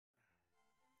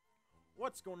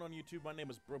What's going on YouTube? My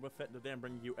name is Brobafett, and today I'm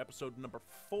bringing you episode number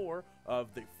 4 of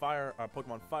the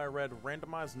Pokemon Fire Red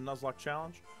Randomized Nuzlocke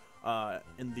Challenge.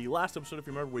 In the last episode, if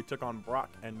you remember, we took on Brock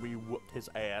and we whooped his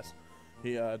ass.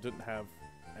 He didn't have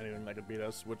anything that could beat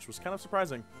us, which was kind of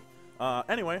surprising.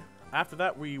 Anyway, after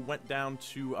that we went down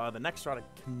to the next route.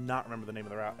 I cannot remember the name of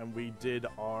the route, and we did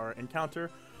our encounter,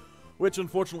 which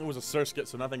unfortunately was a Surskit,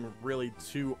 so nothing really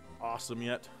too awesome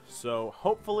yet. So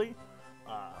hopefully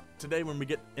today when we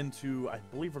get into, I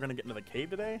believe we're going to get into the cave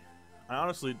today. I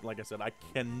honestly, like I said, I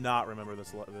cannot remember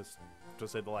this to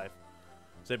save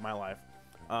my life.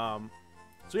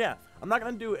 So yeah, I'm not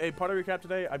going to do a party recap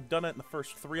today. I've done it in the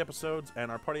first 3 episodes,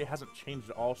 and our party hasn't changed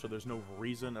at all, so there's no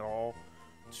reason at all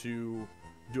to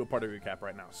do a party recap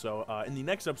right now. So in the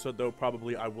next episode, though,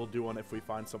 probably I will do one if we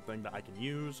find something that I can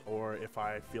use, or if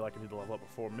I feel like I need to level up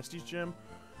before Misty's gym.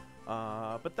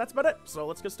 But that's about it, so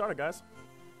let's get started, guys.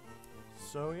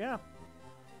 So yeah,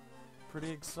 pretty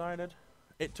excited.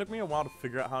 It took me a while to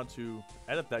figure out how to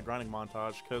edit that grinding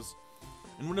montage, because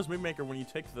in Windows Movie Maker, when you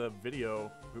take the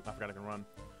video, oop, I forgot I can run.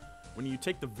 When you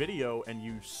take the video and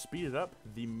you speed it up,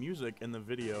 the music in the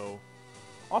video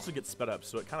also gets sped up,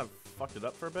 so it kind of fucked it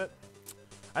up for a bit.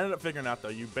 I ended up figuring out, though,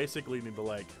 you basically need to,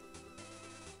 like,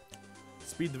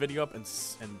 speed the video up and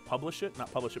publish it.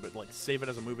 Not publish it, but, like, save it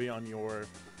as a movie on your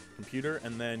computer,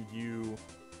 and then you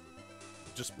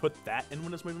just put that in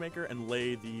Windows Movie Maker and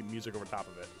lay the music over top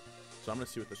of it. So I'm going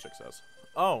to see what this chick says.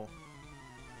 Oh!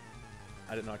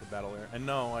 I didn't know I could battle her. And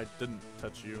no, I didn't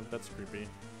touch you. That's creepy.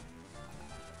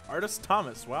 Artist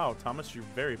Thomas. Wow, Thomas, you're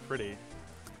very pretty.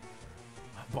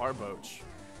 Barboach.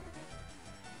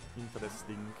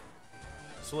 Interesting.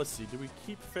 So let's see. Do we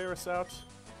keep Ferris out?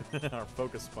 Our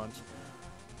focus punch.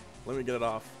 Let me get it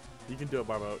off. You can do it,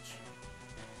 Barboach.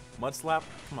 Mud Slap?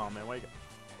 Come on, man. Why you got...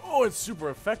 Oh, it's super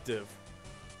effective.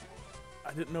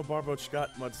 I didn't know Barboach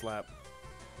got Mud Slap.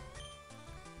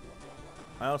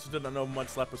 I also did not know Mud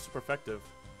Slap was super effective.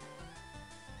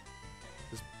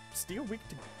 Is Steel weak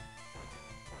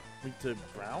to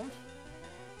ground?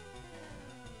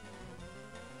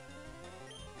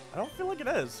 I don't feel like it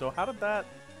is. So how did that?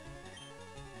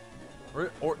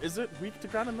 Or is it weak to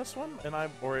ground in this one?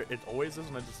 Or it always is,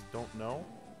 and I just don't know.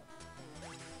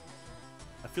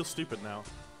 I feel stupid now.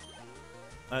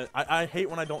 I hate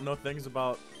when I don't know things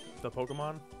about the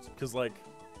Pokemon, because like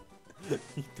you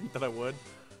think that I would.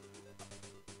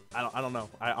 I don't know.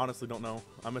 I honestly don't know.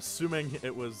 I'm assuming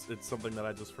it's something that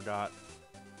I just forgot.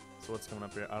 So what's coming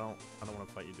up here? I don't want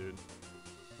to fight you, dude.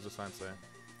 What's the sign say?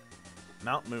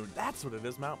 Mount Moon. That's what it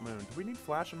is, Mount Moon. Do we need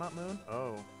Flash in Mount Moon?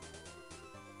 Oh.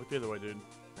 Look the other way, dude.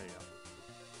 There you go.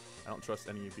 I don't trust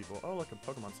any of you people. Oh, look, a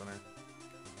Pokemon Center.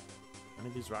 Any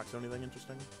of these rocks do anything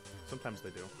interesting? Sometimes they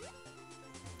do.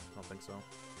 I don't think so.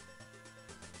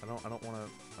 I don't want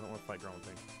to fight Grown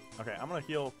Thing. Okay, I'm gonna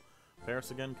heal Ferris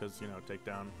again, because, you know,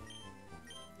 takedown.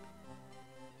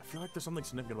 I feel like there's something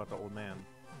significant about the old man.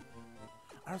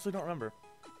 I honestly don't remember.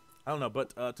 I don't know,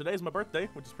 but today's my birthday,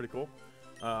 which is pretty cool.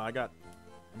 I'm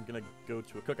gonna go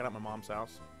to a cookout at my mom's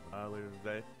house later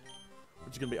today,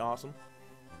 which is gonna be awesome.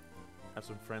 Have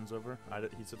some friends over.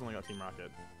 He said something about Team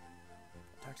Rocket.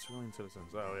 Attack civilian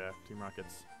citizens. Oh yeah, Team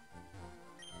Rocket's.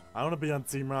 I want to be on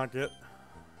Team Rocket.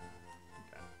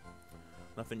 Okay.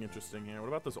 Nothing interesting here. What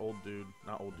about this old dude?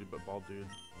 Not old dude, but bald dude.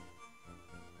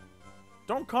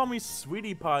 Don't call me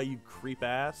Sweetie Pie, you creep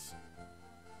ass.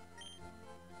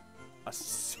 A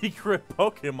secret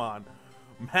Pokemon.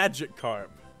 Magikarp.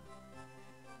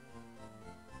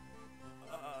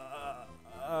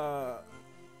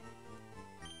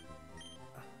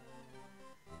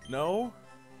 No?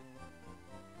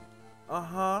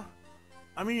 Uh-huh.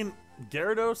 I mean,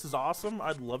 Gyarados is awesome.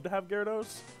 I'd love to have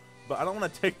Gyarados, but I don't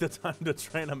want to take the time to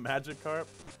train a Magikarp.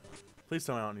 Please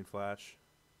tell me I don't need Flash.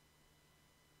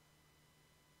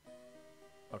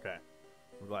 Okay.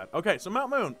 I'm glad. Okay, so Mount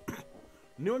Moon.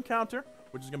 New encounter,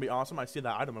 which is going to be awesome. I see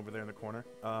that item over there in the corner.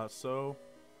 So,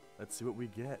 let's see what we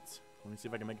get. Let me see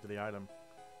if I can make it to the item.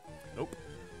 Nope.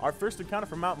 Our first encounter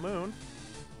from Mount Moon.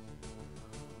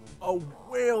 A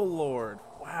Whale Lord.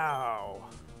 Wow.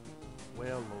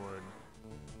 Whale Lord.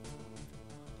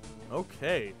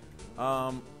 Okay.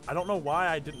 I don't know why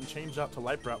I didn't change out to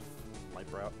Light Bright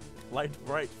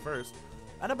first.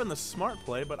 That'd have been the smart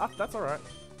play, but that's alright.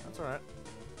 That's alright.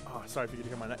 Oh, sorry if you could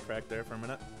hear my neck crack there for a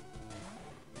minute.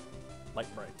 Light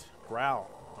Bright. Growl.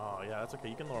 Oh, yeah, that's okay.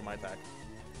 You can lower my attack.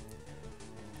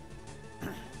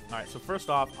 Alright, so first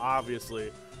off,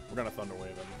 obviously, we're going to Thunder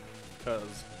Wave him.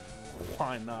 Because,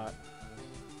 why not?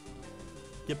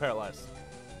 Get paralyzed.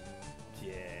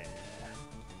 Yeah.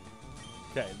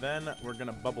 Okay, then we're going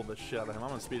to bubble the shit out of him. I'm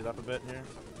going to speed it up a bit here.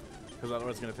 because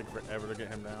otherwise it's going to take forever to get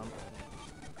him down.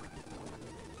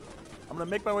 I'm going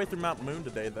to make my way through Mount Moon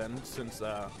today then, since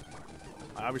I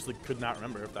obviously could not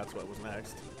remember if that's what was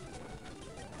next.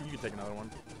 You can take another one.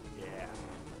 Yeah.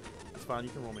 That's fine, you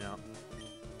can roll me out.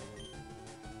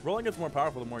 Rolling gets more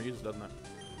powerful the more you use it, doesn't it?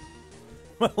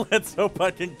 Well, let's hope I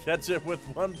can catch it with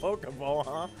one Pokeball,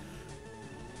 huh?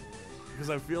 Because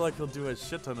I feel like he'll do a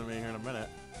shit ton to me here in a minute.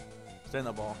 Stay in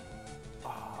that ball.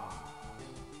 Oh.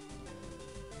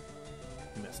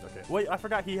 He missed, okay. Wait, I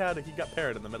forgot he got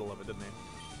parried in the middle of it, didn't he?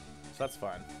 So that's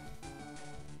fine.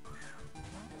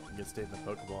 You can stay in the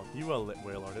Pokeball. You will,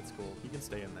 Wailord, it's cool. You can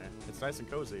stay in there. It's nice and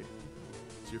cozy.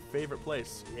 It's your favorite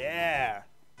place. Yeah!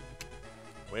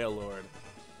 Wailord.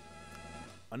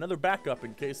 Another backup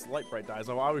in case Light Bright dies.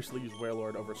 I'll obviously use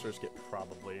Wailord over Surskit,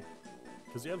 probably.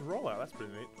 Because he has Rollout, that's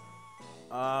pretty neat.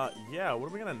 Yeah, what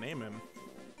are we gonna name him?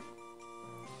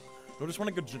 Do I just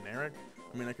want to go generic?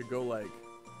 I mean, I could go, like,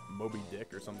 Moby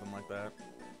Dick or something like that.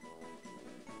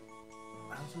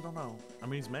 I honestly don't know. I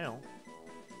mean, he's male.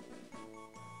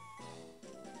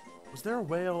 Was there a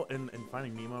whale in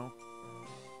Finding Nemo?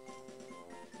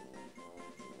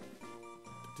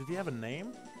 Did he have a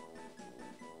name?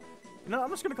 No, I'm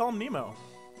just gonna call him Nemo.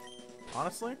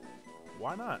 Honestly,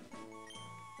 why not?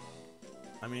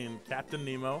 I mean, Captain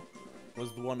Nemo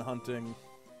was the one hunting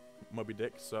Moby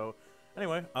Dick, so...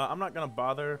 Anyway, I'm not gonna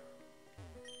bother.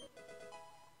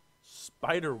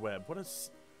 Spiderweb. What is...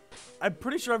 I'm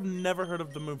pretty sure I've never heard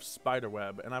of the move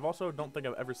Spiderweb, and I've also don't think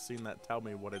I've ever seen that tell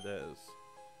me what it is.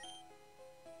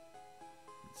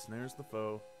 It snares the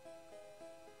foe.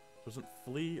 Doesn't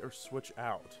flee or switch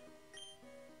out.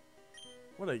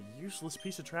 What a useless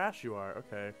piece of trash you are.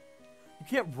 Okay. You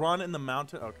can't run in the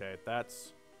mountain? Okay,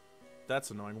 that's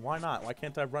annoying. Why not? Why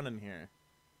can't I run in here?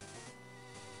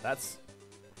 That's...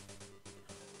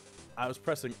 I was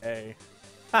pressing A.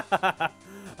 I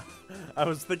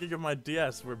was thinking of my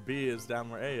DS where B is down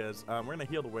where A is. We're going to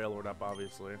heal the Wailord up,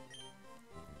 obviously.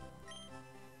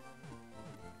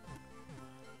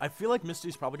 I feel like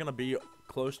Misty's probably going to be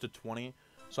close to 20.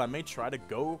 So I may try to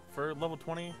go for level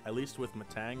 20, at least with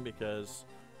Matang, because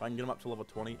if I can get him up to level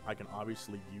 20, I can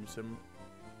obviously use him.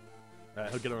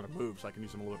 He'll get another move, so I can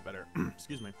use him a little bit better.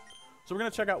 Excuse me. So we're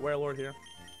going to check out Wailord here.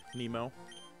 Nemo.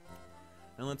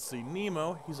 And let's see.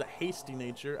 Nemo, he's a hasty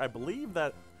nature. I believe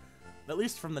that, at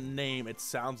least from the name, it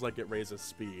sounds like it raises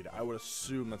speed. I would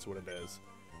assume that's what it is.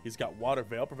 He's got Water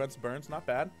Veil, prevents burns. Not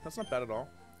bad. That's not bad at all.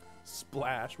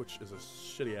 Splash, which is a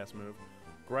shitty-ass move.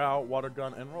 Growl, Water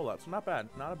Gun, and Rollout. So not bad.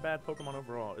 Not a bad Pokemon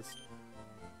overall. It's,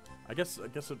 I guess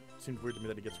it seems weird to me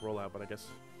that he gets Rollout, but I guess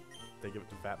they give it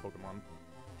to fat Pokemon.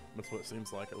 That's what it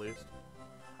seems like, at least.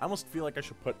 I almost feel like I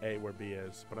should put A where B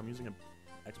is, but I'm using an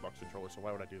Xbox controller, so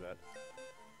why would I do that?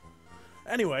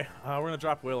 Anyway, we're going to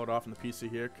drop Wailord off in the PC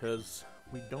here, because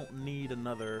we don't need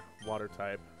another Water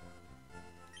type.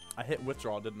 I hit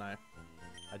Withdrawal, didn't I?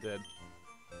 I did.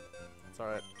 It's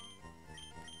alright.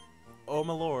 Oh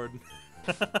my lord.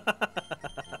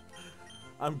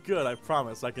 I'm good, I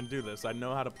promise. I can do this. I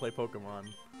know how to play Pokemon.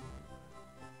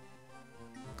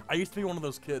 I used to be one of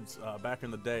those kids back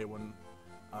in the day when,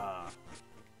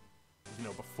 you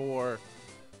know, before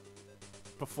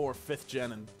 5th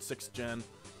gen and 6th gen,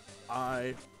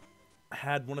 I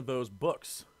had one of those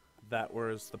books that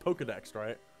was the Pokedex,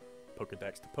 right?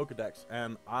 Pokedex,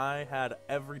 and I had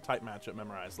every type matchup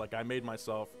memorized. Like, I made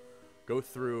myself go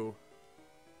through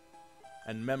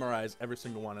and memorize every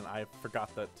single one, and I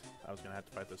forgot that I was gonna have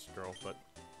to fight this girl, but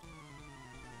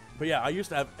yeah, I used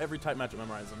to have every type matchup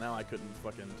memorized, and now I couldn't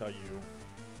fucking tell you.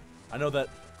 I know that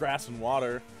grass and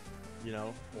water, you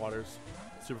know, water's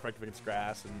super effective against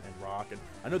grass and rock, and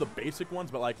I know the basic ones,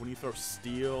 but like when you throw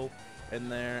steel in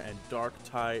there and dark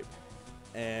type,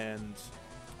 and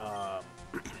I'm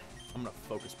gonna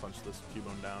focus punch this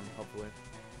Cubone down, hopefully.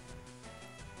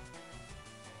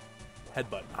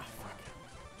 Headbutt. Ah, fuck.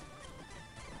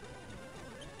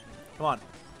 Come on.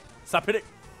 Stop hitting.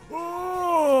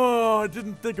 Oh, I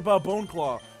didn't think about Bone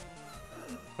Claw.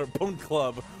 Or Bone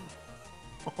Club.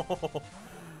 Oh,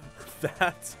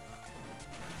 that.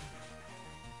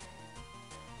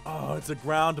 Oh, it's a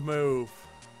ground move.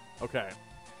 Okay.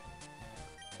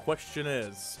 Question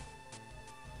is,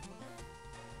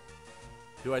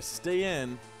 do I stay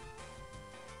in?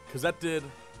 Because that did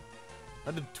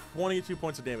 22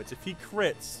 points of damage. If he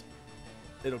crits,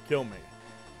 it'll kill me.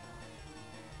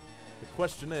 The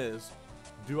question is,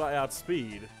 do I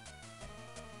outspeed?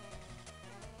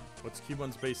 What's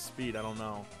Cubone's base speed? I don't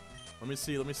know. Let me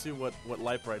see what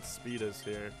Light Bright's speed is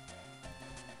here.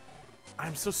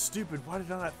 I'm so stupid. Why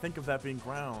did I not think of that being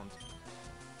ground?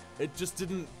 It just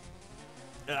didn't.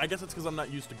 I guess it's because I'm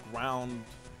not used to ground.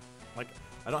 Like,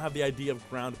 I don't have the idea of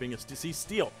ground being a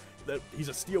steel. He's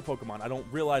a steel Pokemon. I don't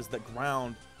realize that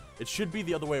ground, it should be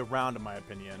the other way around in my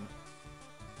opinion.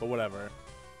 But whatever.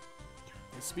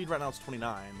 His speed right now is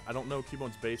 29. I don't know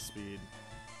Cubebone's base speed.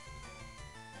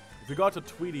 If we go out to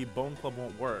Tweety, Bone Club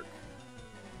won't work.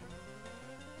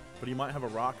 But he might have a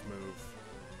rock move.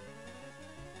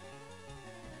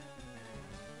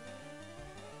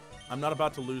 I'm not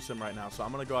about to lose him right now, so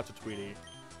I'm going to go out to Tweety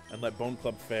and let Bone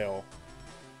Club fail.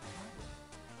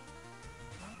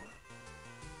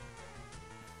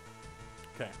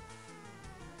 Okay.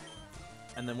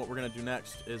 And then what we're going to do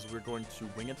next is we're going to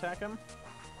wing attack him.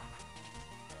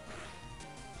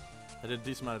 I did a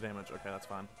decent amount of damage. Okay, that's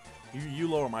fine. You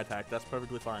lower my attack. That's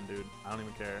perfectly fine, dude. I don't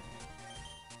even care.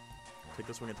 Take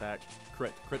this wing attack.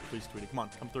 Crit. Crit, please, Tweety. Come on,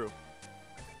 come through.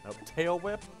 Nope. Tail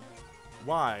Whip?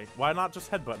 Why? Why not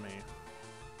just headbutt me?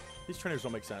 These trainers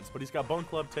don't make sense. But he's got Bone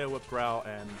Club, Tail Whip, Growl,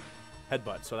 and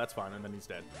headbutt, so that's fine. And then he's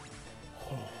dead.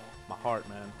 Oh, my heart,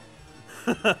 man.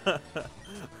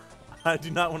 I do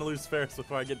not want to lose Ferris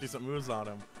before I get decent moves on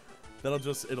him. That'll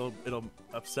just, it'll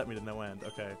upset me to no end.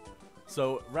 Okay.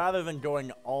 So, rather than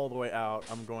going all the way out,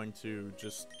 I'm going to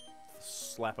just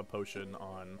slap a potion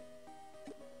on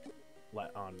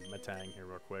Metang here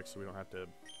real quick so we don't have to...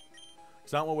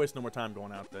 Because I don't want to waste no more time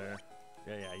going out there.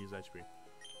 Yeah, use HP.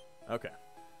 Okay.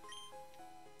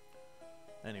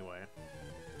 Anyway.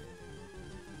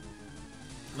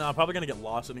 No, I'm probably going to get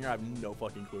lost in here. I have no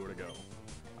fucking clue where to go.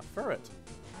 A ferret.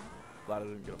 Glad I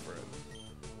didn't get a ferret.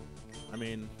 I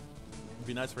mean, it'd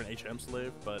be nice for an HM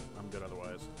slave, but I'm good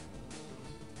otherwise.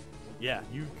 Yeah,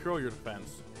 you curl your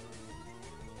defense.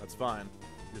 That's fine.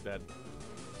 You're dead.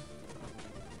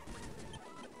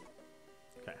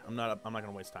 Okay, I'm not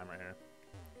gonna waste time right here.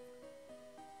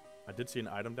 I did see an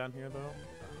item down here though.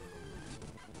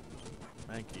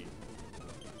 Thank you.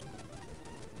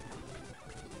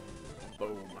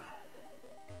 Boom.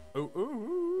 Ooh,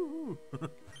 ooh, ooh.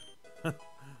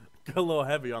 Got a little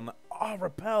heavy on the. Oh,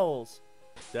 repels.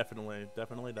 Definitely.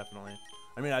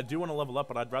 I mean, I do want to level up,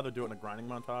 but I'd rather do it in a grinding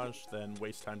montage than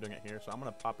waste time doing it here. So I'm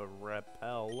gonna pop a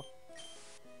repel.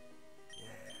 Yeah.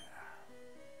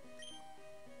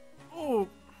 Oh.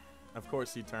 Of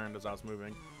course he turned as I was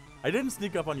moving. I didn't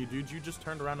sneak up on you, dude. You just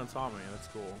turned around and saw me. That's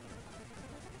cool.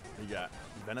 What you got?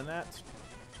 Venonat?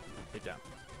 Take down.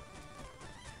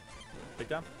 Take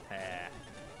down? Ha.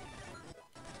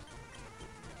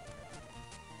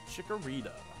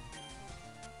 Chikorita.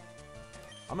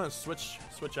 I'm gonna switch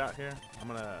out here. I'm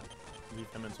gonna leave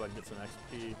him in so I can get some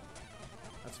XP.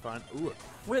 That's fine. Ooh, a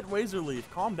crit Razor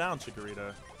Leaf. Calm down,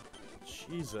 Chikorita.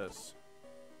 Jesus.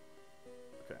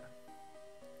 Okay.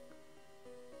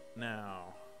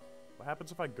 Now, what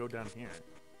happens if I go down here?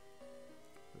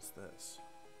 What's this?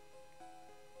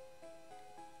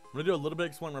 I'm gonna do a little bit of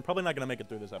exploring. We're probably not gonna make it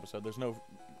through this episode. There's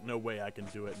no way I can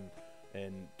do it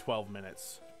in 12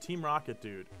 minutes. Team Rocket,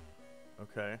 dude.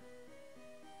 Okay.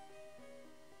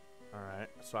 Alright,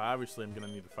 so I obviously am going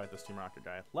to need to fight this Team Rocket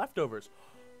guy. Leftovers.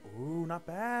 Ooh, not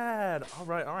bad.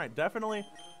 Alright. Definitely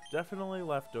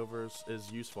leftovers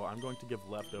is useful. I'm going to give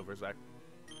leftovers. I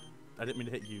didn't mean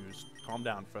to hit use. Calm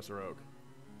down, Professor Oak.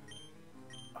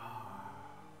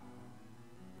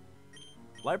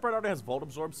 Lightbright already has Volt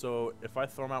Absorb, so if I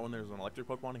throw him out when there's an electric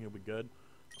Pokemon, he'll be good.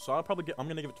 So I'm going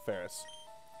to give it to Ferris.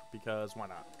 Because why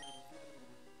not?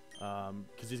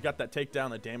 Because he's got that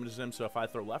takedown that damages him, so if I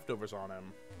throw leftovers on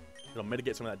him, it'll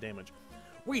mitigate some of that damage.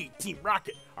 We, Team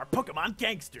Rocket, are Pokemon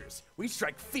gangsters. We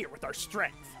strike fear with our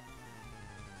strength.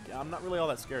 Yeah, I'm not really all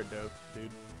that scared, dude.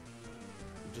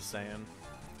 I'm just saying.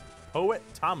 Poet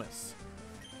Thomas.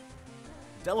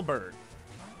 Delibird.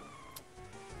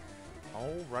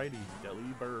 Alrighty,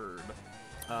 Delibird.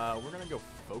 We're gonna go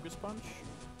Focus Punch.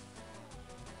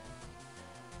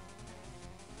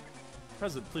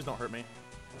 President, please don't hurt me.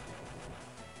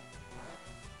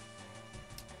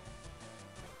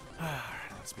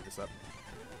 Let's speed this up.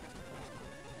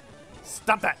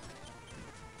 Stop that!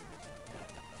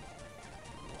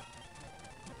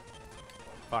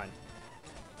 Fine.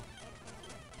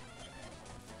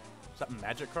 Is that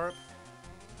Magikarp?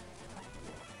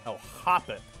 Oh, hop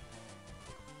it.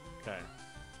 Okay.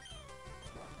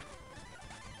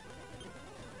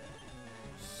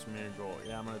 Smeargle.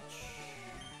 Yeah, I'm gonna...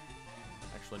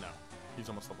 Actually, no. He's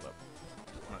almost leveled up.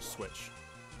 I'm gonna switch.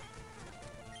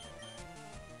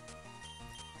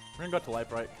 We're gonna go to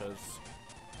Lightbright, because...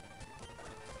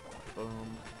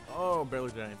 Boom. Oh, barely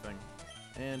did anything.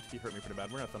 And he hurt me pretty bad.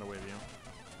 We're gonna Thunder Wave you.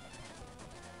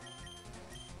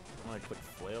 I'm gonna click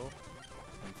Flail.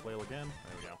 And Flail again.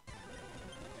 There we go.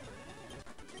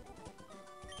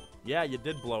 Yeah, you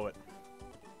did blow it.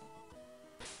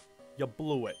 You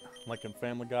blew it. Like in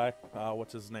Family Guy.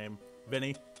 What's his name?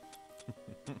 Vinny.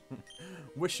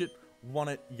 Wish it,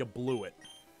 want it, you blew it.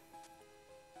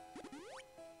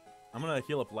 I'm gonna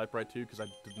heal up Light Bright too, because I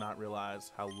did not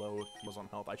realize how low it was on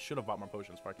health. I should have bought more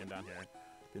potions before I came down here.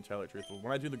 To be entirely truthful.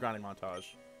 When I do the grinding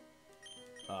montage,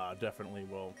 definitely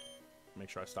will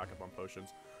make sure I stock up on potions.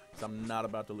 Because I'm not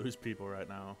about to lose people right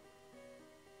now.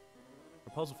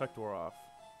 Repel's effect wore off.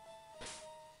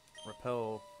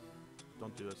 Repel,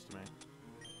 don't do this to me.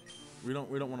 We don't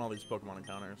want all these Pokemon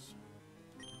encounters.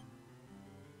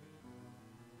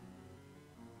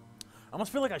 I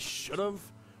almost feel like I should have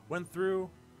went through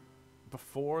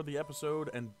before the episode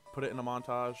and put it in a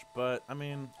montage, but I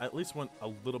mean, I at least want a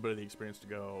little bit of the experience to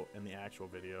go in the actual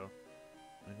video.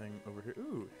 Anything over here?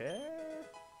 Ooh, hair.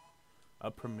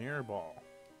 A Premier Ball.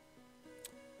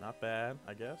 Not bad,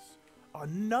 I guess. Oh,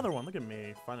 another one. Look at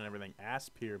me finding everything.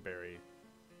 Aspearberry.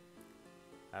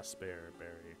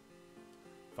 Aspearberry.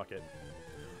 Fuck it.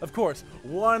 Of course,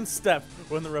 one step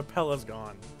when the Repel is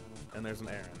gone. And there's an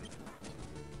Aaron.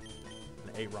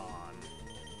 An Aaron.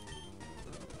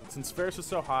 Since Ferris is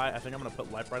so high, I think I'm going to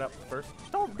put Light Bright up first.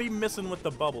 Don't be missing with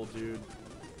the bubble, dude.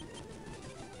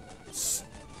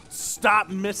 Stop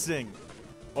missing.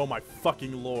 Oh my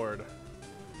fucking lord.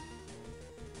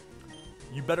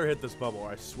 You better hit this bubble,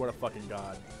 I swear to fucking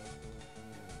God.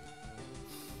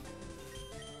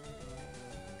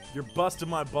 You're busting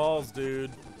my balls,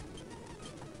 dude.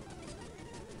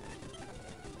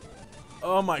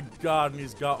 Oh my God, and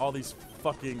he's got all these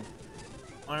fucking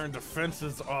iron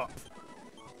defenses up.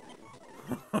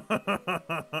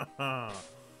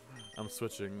 I'm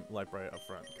switching Light Bright up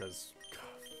front because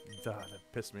God,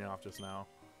 that pissed me off just now.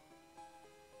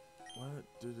 What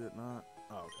did it not?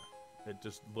 Oh, okay. It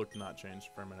just looked not changed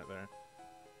for a minute there.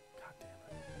 God damn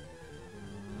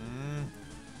it.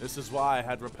 This is why I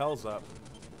had Repels up.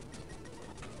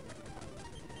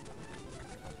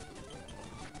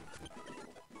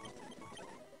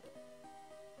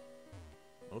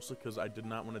 Mostly because I did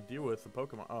not want to deal with the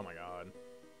Pokemon. Oh my God.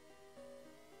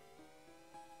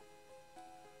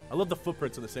 I love the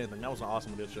footprints in the same thing. That was an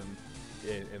awesome addition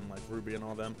in like Ruby and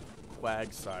all them.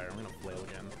 Quagsire. I'm gonna flail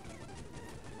again.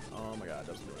 Oh my God,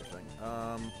 doesn't do anything.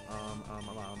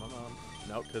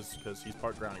 No, because he's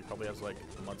part ground. He probably has like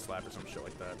a mud slap or some shit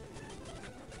like that.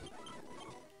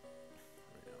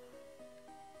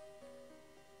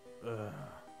 There we go.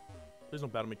 Please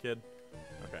don't battle me, kid.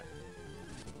 Okay.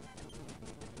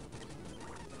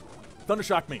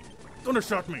 Thundershock me!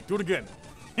 Thundershock me! Do it again!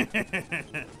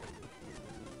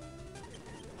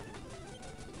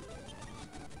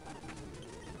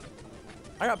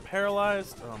 I got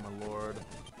paralyzed. Oh my lord.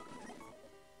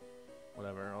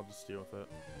 Whatever, I'll just deal with it.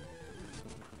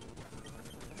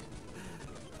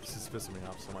 This is pissing me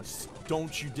off so much.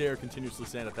 Don't you dare continuously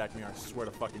stand attack me, or I swear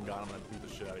to fucking God I'm gonna beat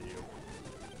the shit out of you.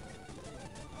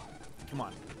 Come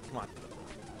on, come on.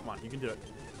 Come on, you can do it.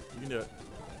 You can do it.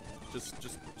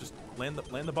 Just land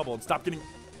the bubble and stop getting.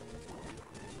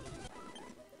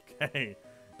 Okay.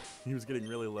 He was getting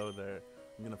really low there.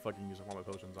 I'm gonna fucking use up all my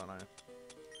potions, aren't I?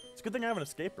 It's a good thing I have an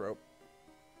escape rope.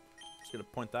 Just gonna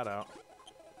point that out.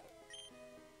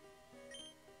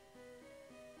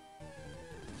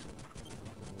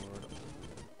 Lord.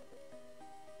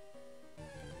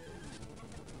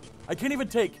 I can't even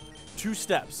take 2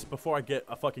 steps before I get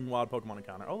a fucking wild Pokemon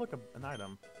encounter. Oh, look, an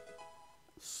item.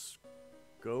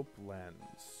 Scope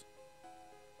lens.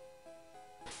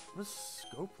 What does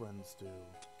scope lens do?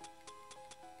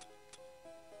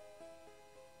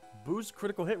 Boost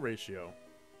critical hit ratio.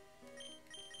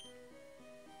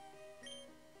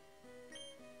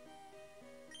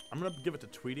 I'm gonna give it to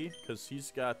Tweety because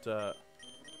he's got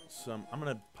some. I'm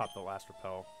gonna pop the last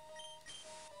Repel.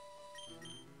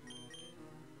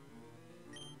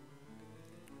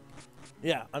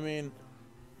 Yeah, I mean,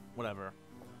 whatever.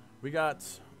 We got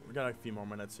a few more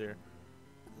minutes here.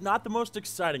 Not the most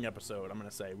exciting episode, I'm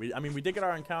gonna say. I mean, we did get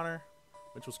our encounter,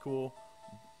 which was cool.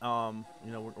 You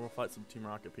know, we'll fight some Team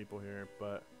Rocket people here,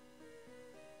 but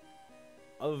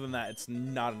other than that, it's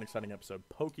not an exciting episode.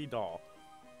 Pokédoll.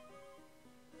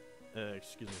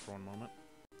 Excuse me for one moment.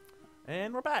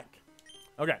 And we're back.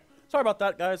 Okay, sorry about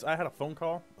that, guys. I had a phone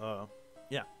call.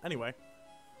 Yeah. Anyway,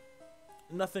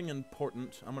 nothing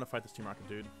important. I'm gonna fight this Team Rocket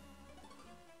dude.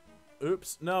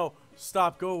 Oops. No.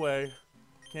 Stop. Go away.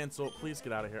 Cancel. Please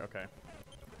get out of here. Okay.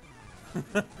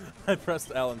 I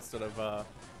pressed L instead of,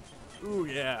 Ooh,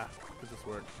 yeah. Could this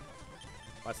work?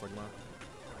 Bye, Sligma.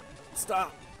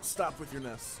 Stop. Stop with your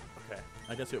nest. Okay.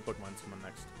 I guess what Pokemon's coming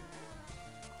next.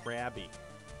 Krabby.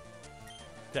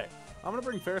 Okay. I'm going to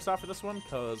bring Ferris out for this one,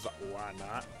 because why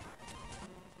not?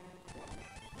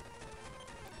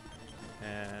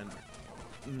 And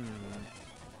I'm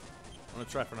gonna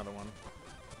try for another one.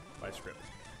 By script.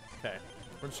 Okay,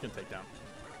 we're just gonna take down.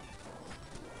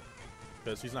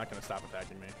 Because he's not gonna stop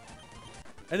attacking me.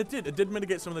 And it did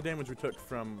mitigate some of the damage we took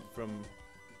from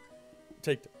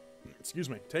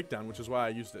takedown, which is why I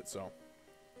used it, so.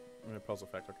 Pulse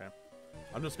effect, okay.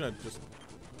 I'm just gonna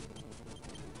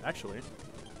actually.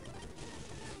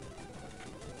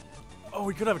 Oh,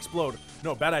 he could have exploded.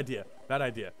 No, bad idea. Bad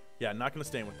idea. Yeah, not gonna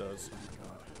stay in with those. Oh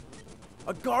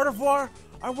my god. A Gardevoir?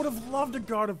 I would have loved a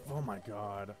Gardevoir. Oh my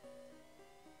god.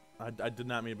 I did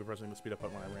not mean to be pressing the speed up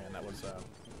button when I ran. That was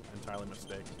entirely a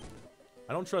mistake.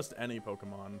 I don't trust any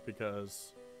Pokemon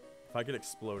because if I get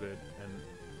exploded and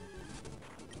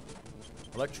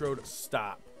Electrode,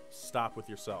 stop. Stop with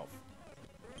yourself.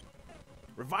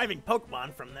 Reviving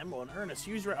Pokemon from them will earn us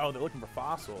user. Oh, they're looking for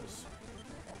fossils.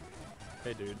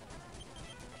 Hey, dude.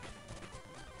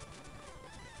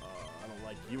 I don't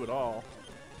like you at all.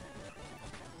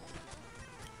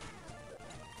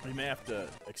 We may have to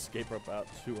escape rope out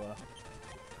to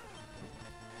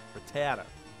Rattata.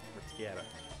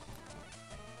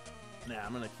 Nah,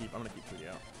 I'm gonna keep 3D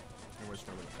out. And we're just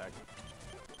gonna attack.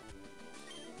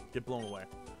 Get blown away.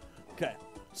 Okay.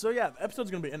 So yeah, the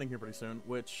episode's gonna be ending here pretty soon,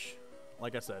 which,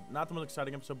 like I said, not the most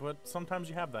exciting episode, but sometimes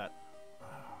you have that.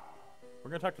 We're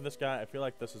gonna talk to this guy. I feel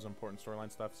like this is important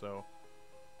storyline stuff, so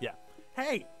yeah.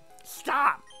 Hey,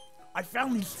 stop! I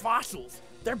found these fossils.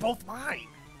 They're both mine.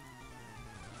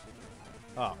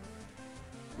 Oh.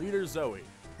 Leader Zoe.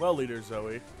 Well, Leader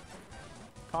Zoe.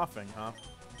 Coughing, huh?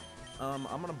 I'm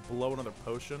gonna blow another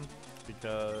potion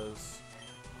because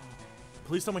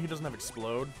please tell me he doesn't have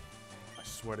Explode. I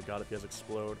swear to God if he has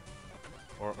Explode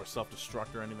or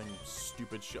Self-Destruct or anything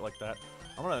stupid shit like that.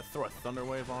 I'm gonna throw a Thunder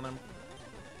Wave on him.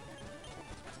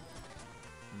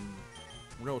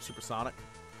 We're going with Supersonic.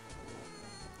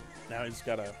 Now he's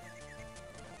gotta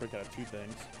break out of 2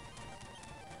 things.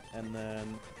 And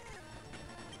then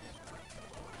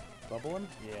Bubbling?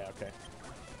 Yeah, okay.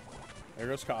 There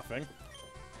goes Coughing.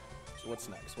 So what's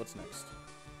next? What's next?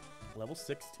 Level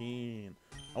 16.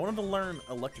 I wanted to learn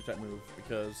Electric type move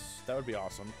because that would be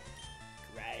awesome.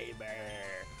 Kraber.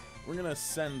 We're gonna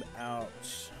send out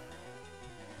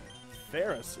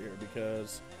Ferris here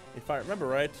because if I remember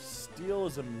right, Steel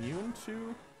is immune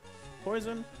to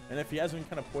poison, and if he has any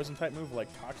kind of poison type move like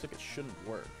Toxic, it shouldn't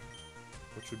work,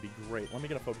 which would be great. Let me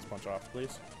get a Focus Punch off,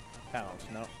 please. Pound.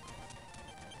 No.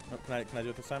 Oh, can I do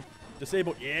it this time?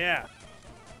 Disable. Yeah.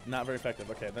 Not very effective.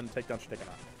 Okay, then Takedown should take it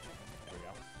out. There we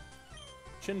go.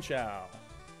 Chinchou.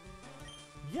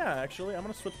 Yeah, actually, I'm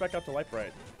gonna switch back out to Light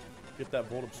Bright. Get that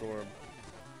Volt Absorb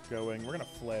going. We're gonna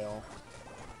Flail.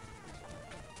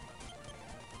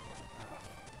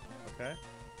 Okay.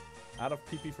 Out of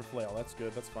PP for Flail. That's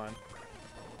good. That's fine.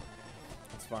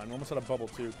 That's fine. We almost had a bubble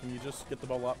too. Can you just get the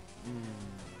bubble up?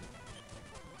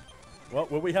 Well,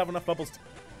 will we have enough bubbles?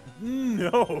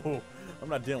 No! I'm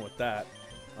not dealing with that.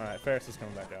 Alright, Ferris is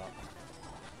coming back out.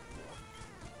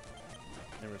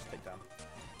 Maybe just take down.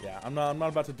 Yeah, I'm not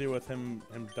about to deal with him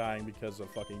dying because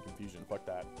of fucking confusion. Fuck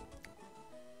that.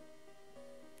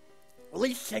 At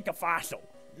least take a fossil.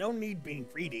 No need being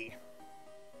greedy.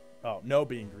 Oh, no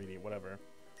being greedy, whatever.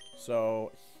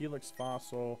 So, Helix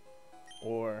Fossil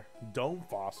or Dome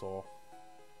Fossil.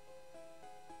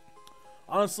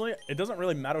 Honestly, it doesn't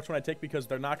really matter which one I take because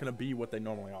they're not going to be what they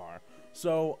normally are.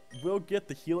 So, we'll get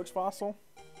the Helix Fossil.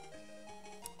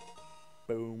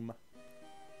 Boom.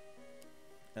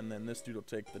 And then this dude will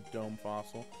take the Dome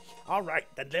Fossil. Alright,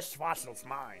 then this fossil's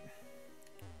mine.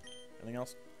 Anything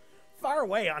else? Far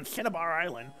away on Cinnabar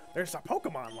Island, there's a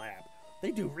Pokemon lab.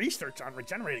 They do research on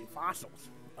regenerating fossils.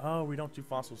 Oh, we don't do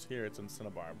fossils here. It's in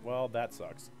Cinnabar. Well, that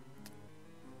sucks.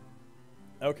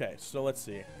 Okay, so let's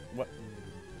see. What?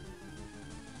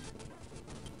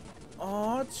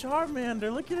 Oh,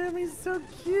 Charmander. Look at him. He's so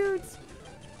cute.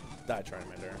 Die,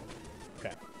 Charmander.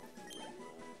 Okay.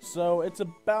 So it's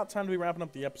about time to be wrapping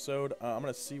up the episode. I'm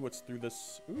going to see what's through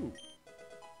this. Ooh.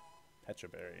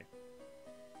 Pecha Berry.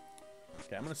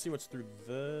 Okay, I'm going to see what's through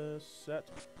this set.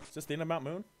 Is this the end of Mount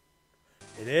Moon?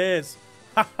 It is.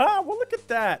 Haha, well, look at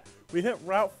that. We hit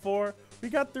Route 4. We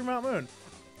got through Mount Moon.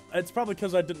 It's probably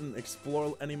because I didn't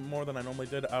explore any more than I normally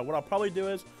did. What I'll probably do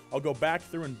is I'll go back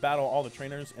through and battle all the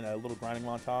trainers in a little grinding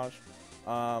montage.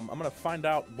 I'm going to find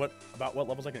out about what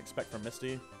levels I can expect from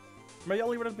Misty. Maybe I'll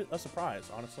leave it a surprise,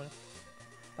 honestly.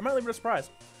 I might leave it a surprise.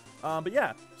 But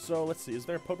yeah, so let's see. Is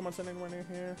there a Pokemon Center anywhere near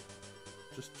here?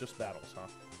 Just battles, huh?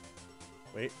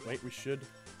 Wait, we should.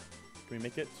 Can we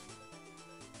make it?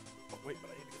 Oh, wait,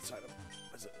 but I need to get inside of.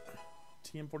 What is it?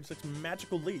 TM46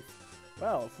 Magical Leaf.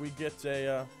 Well, if we get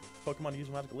a Pokemon to use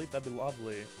Magical Leaf, that'd be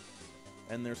lovely.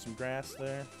 And there's some grass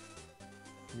there.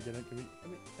 Can we get it? Can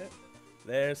we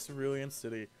There's Cerulean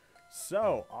City.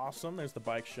 So, awesome. There's the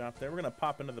bike shop there. We're going to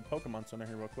pop into the Pokemon Center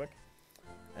here real quick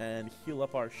and heal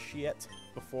up our shit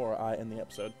before I end the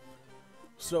episode.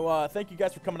 So, thank you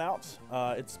guys for coming out.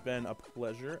 It's been a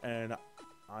pleasure, and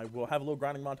I will have a little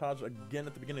grinding montage again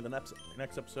at the beginning of the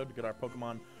next episode to get our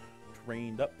Pokemon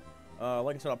trained up.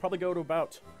 Like I said, I'll probably go to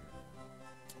about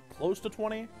close to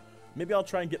 20. Maybe I'll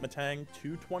try and get Matang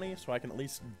to 20 so I can at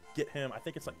least get him. I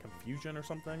think it's like Confusion or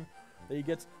something that he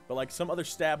gets, but like some other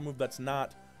stab move that's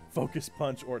not Focus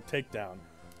Punch or Takedown.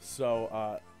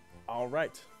 So,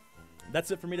 alright.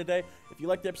 That's it for me today. If you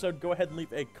liked the episode, go ahead and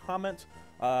leave a comment,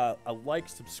 a like,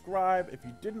 subscribe. If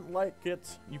you didn't like it,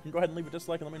 you can go ahead and leave a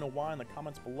dislike and let me know why in the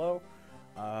comments below.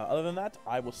 Other than that,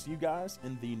 I will see you guys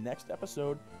in the next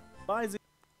episode. Bye, Z.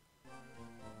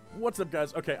 What's up,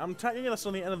 guys? Okay, I'm tagging this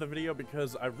on the end of the video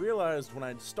because I realized when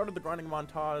I started the grinding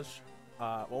montage,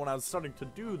 when I was starting to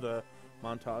do the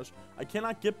montage, I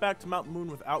cannot get back to Mount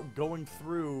Moon without going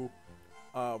through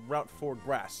Route 4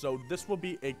 grass. So this will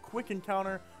be a quick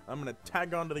encounter. I'm going to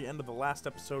tag on to the end of the last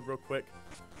episode real quick.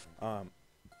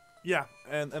 Yeah,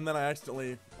 and then I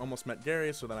accidentally almost met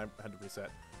Gary, so then I had to reset.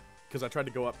 Because I tried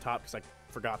to go up top because I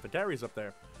forgot that Gary's up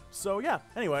there. So yeah,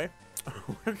 anyway,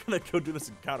 we're going to go do this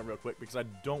encounter real quick because I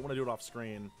don't want to do it off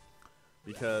screen.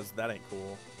 Because that ain't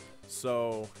cool.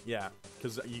 So, yeah,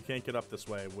 because you can't get up this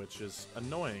way, which is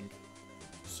annoying.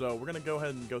 So we're going to go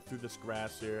ahead and go through this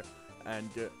grass here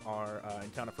and get our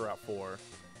encounter for Route 4.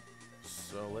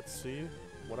 So let's see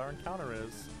what our encounter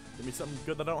is. Give me something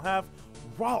good that I don't have.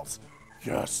 Ralts!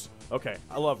 Yes! Okay,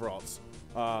 I love Ralts.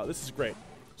 This is great.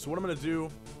 So what I'm going to do...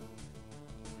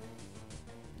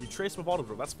 You trace with Auto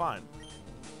Drill, that's fine.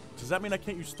 Does that mean I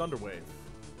can't use Thunder Wave?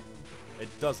 It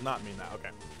does not mean that, okay.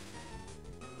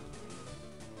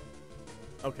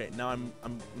 Okay, now I'm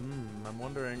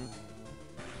wondering...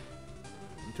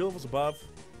 I'm 2 levels above.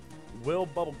 Will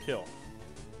Bubble kill?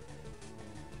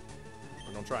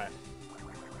 Or don't try it.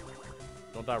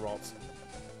 Don't die, Ralts.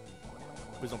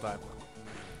 Please don't die.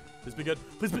 Please be good.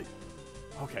 Please be...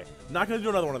 Okay, not going to do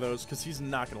another one of those because he's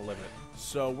not going to live it.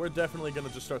 So we're definitely going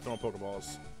to just start throwing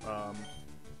Pokeballs. Pokeballs.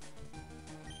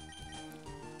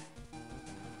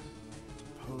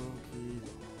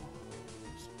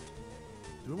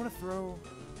 Do we want to throw...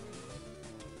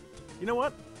 You know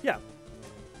what? Yeah.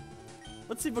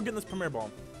 Let's see if we're getting this Premier Ball.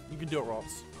 You can do it,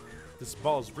 Ralts. This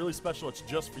ball is really special. It's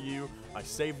just for you. I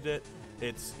saved it.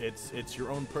 It's your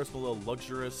own personal little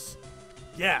luxurious...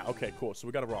 Yeah, okay, cool. So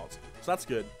we got a Ralts. So that's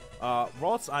good.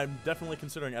 Ralts, I'm definitely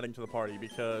considering adding to the party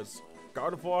because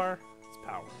Gardevoir is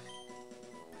power.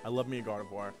 I love me a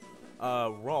Gardevoir.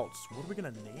 Ralts, what are we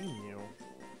going to name you?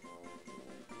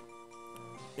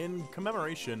 In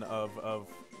commemoration of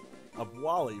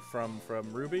Wally from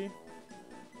Ruby,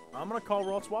 I'm going to call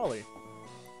Ralts Wally.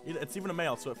 It's even a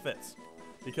male, so it fits.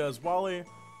 Because Wally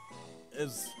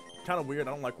is kind of weird.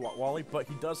 I don't like Wally, but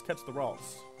he does catch the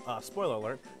Ralts. Spoiler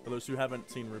alert, for those who haven't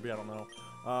seen Ruby, I don't know.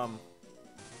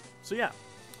 So yeah,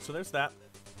 so there's that.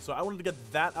 So I wanted to get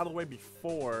that out of the way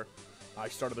before I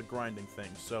started the grinding thing.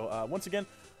 So once again,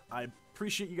 I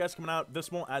appreciate you guys coming out.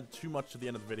 This won't add too much to the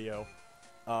end of the video.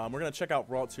 We're going to check out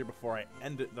Ralts here before I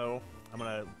end it, though. I'm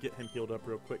going to get him healed up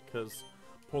real quick because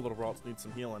poor little Ralts needs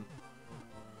some healing.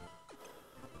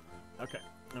 Okay,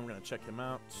 and we're going to check him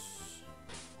out.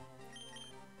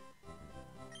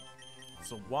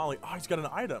 So Wally, oh, he's got an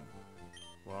item.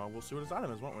 Well, we'll see what his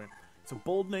item is, won't we? It's a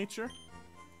Bold Nature.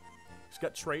 He's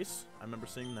got Trace. I remember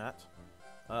seeing that.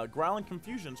 Growl and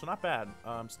Confusion, so not bad.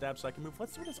 Stab, Psychic Move.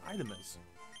 Let's see what his item is.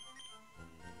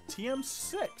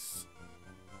 TM6.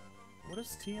 What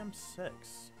is TM6?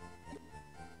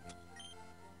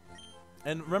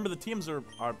 And remember, the TMs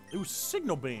are ooh,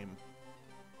 Signal Beam.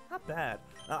 Not bad.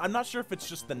 I'm not sure if it's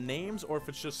just the names or if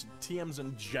it's just TMs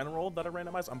in general that are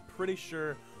randomized. I'm pretty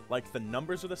sure, like, the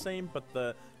numbers are the same, but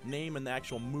the name and the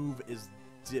actual move is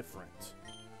different.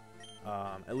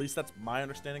 At least that's my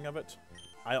understanding of it.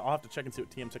 I'll have to check and see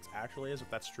what TM6 actually is, if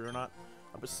that's true or not.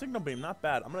 But Signal Beam, not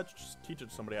bad. I'm going to just teach it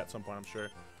to somebody at some point, I'm sure.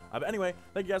 But anyway,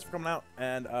 thank you guys for coming out.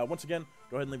 And once again,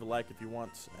 go ahead and leave a like if you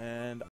want. And